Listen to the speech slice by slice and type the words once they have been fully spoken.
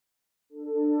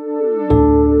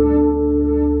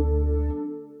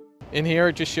In here,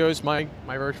 it just shows my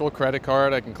virtual credit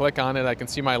card. I can click on it. I can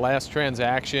see my last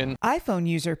transaction. iPhone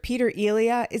user Peter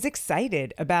Elia is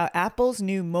excited about Apple's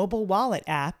new mobile wallet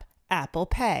app, Apple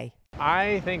Pay.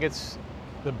 I think it's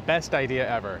the best idea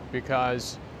ever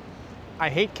because I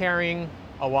hate carrying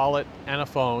a wallet and a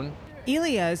phone.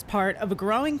 Elia is part of a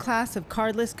growing class of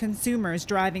cardless consumers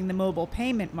driving the mobile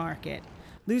payment market.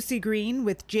 Lucie Greene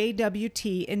with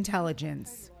JWT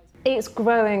Intelligence. It's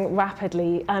growing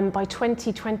rapidly. By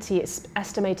 2020, it's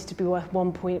estimated to be worth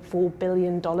 $1.4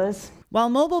 billion. While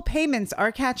mobile payments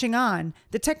are catching on,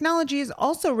 the technology is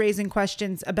also raising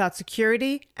questions about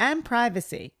security and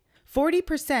privacy.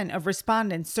 40% of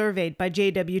respondents surveyed by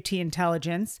JWT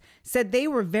Intelligence said they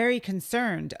were very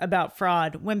concerned about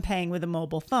fraud when paying with a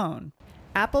mobile phone.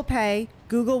 Apple Pay,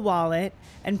 Google Wallet,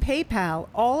 and PayPal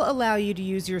all allow you to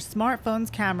use your smartphone's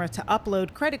camera to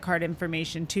upload credit card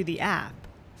information to the app.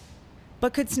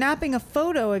 But could snapping a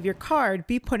photo of your card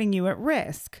be putting you at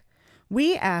risk?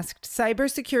 We asked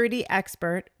cybersecurity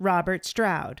expert Robert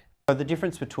Stroud. So the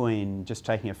difference between just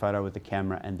taking a photo with the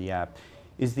camera and the app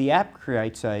is the app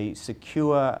creates a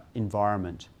secure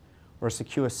environment or a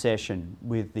secure session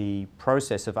with the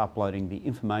process of uploading the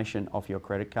information of your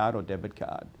credit card or debit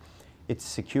card. It's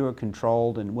secure,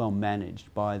 controlled and well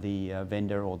managed by the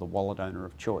vendor or the wallet owner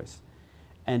of choice.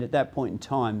 And at that point in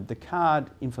time, the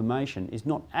card information is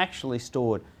not actually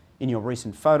stored in your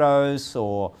recent photos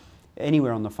or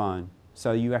anywhere on the phone.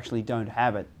 So you actually don't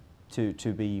have it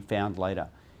to be found later.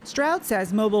 Stroud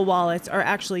says mobile wallets are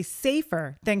actually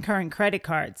safer than current credit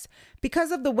cards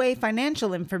because of the way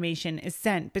financial information is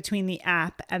sent between the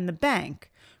app and the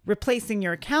bank, replacing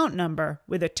your account number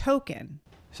with a token.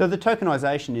 So the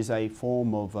tokenization is a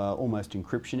form of almost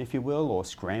encryption, if you will, or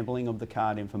scrambling of the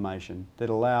card information that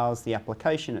allows the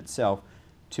application itself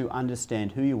to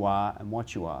understand who you are and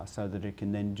what you are so that it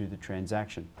can then do the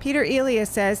transaction. Peter Elia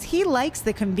says he likes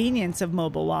the convenience of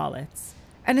mobile wallets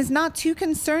and is not too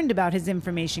concerned about his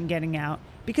information getting out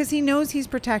because he knows he's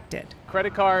protected.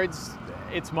 Credit cards,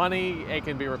 it's money. It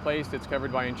can be replaced. It's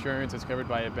covered by insurance. It's covered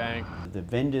by a bank. The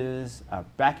vendors are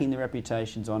backing their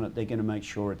reputations on it. They're going to make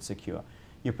sure it's secure.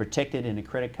 You're protected in a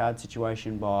credit card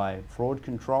situation by fraud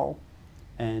control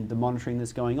and the monitoring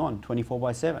that's going on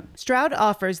 24/7. Stroud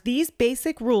offers these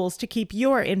basic rules to keep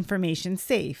your information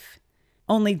safe.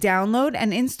 Only download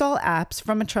and install apps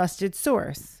from a trusted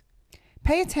source.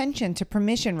 Pay attention to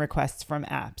permission requests from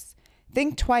apps.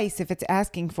 Think twice if it's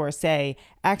asking for, say,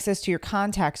 access to your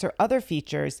contacts or other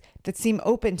features that seem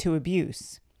open to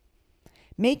abuse.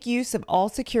 Make use of all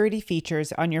security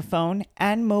features on your phone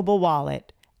and mobile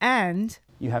wallet, and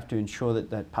you have to ensure that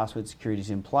that password security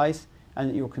is in place and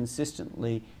that you're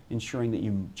consistently ensuring that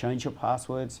you change your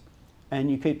passwords and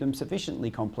you keep them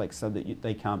sufficiently complex so that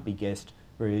they can't be guessed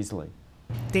very easily.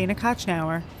 Dana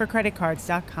Kochnauer for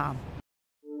CreditCards.com.